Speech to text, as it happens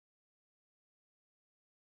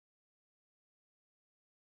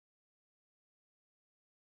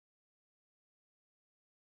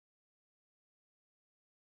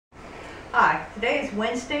Hi, today is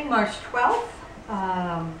Wednesday, March 12th.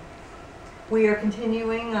 We are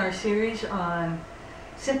continuing our series on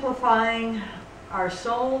simplifying our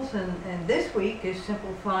souls, and this week is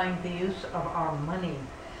simplifying the use of our money.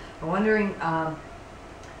 I'm wondering,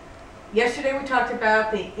 yesterday we talked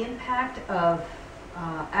about the impact of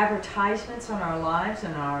advertisements on our lives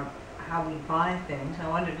and how we buy things. I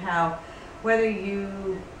wondered whether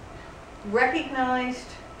you recognized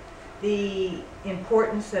the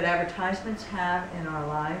importance that advertisements have in our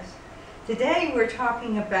lives. Today we're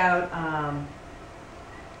talking about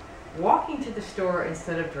walking to the store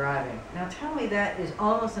instead of driving. Now tell me that is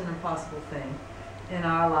almost an impossible thing in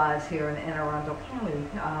our lives here in Anne Arundel County.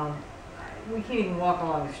 We can't even walk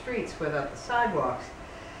along the streets without the sidewalks.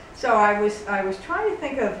 So I was trying to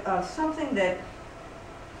think of something that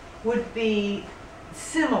would be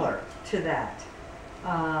similar to that.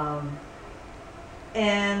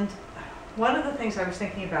 And one of the things I was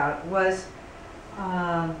thinking about was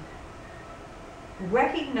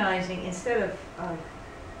recognizing, instead of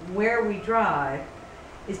where we drive,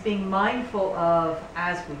 is being mindful of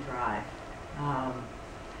as we drive.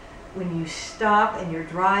 When you stop and you're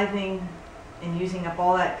driving and using up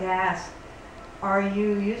all that gas, are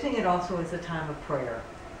you using it also as a time of prayer?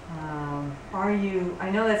 I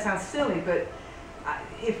know that sounds silly, but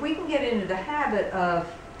if we can get into the habit of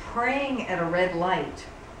praying at a red light,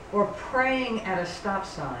 or praying at a stop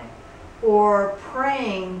sign, or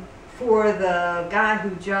praying for the guy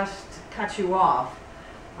who just cut you off,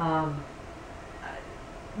 then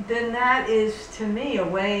that is, to me, a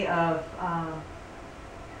way of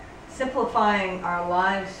simplifying our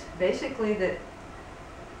lives. Basically, that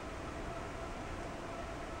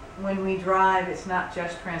when we drive, it's not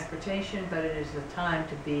just transportation, but it is a time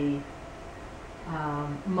to be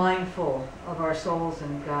mindful of our souls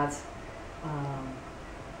and God's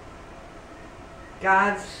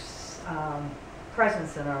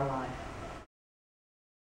presence in our life.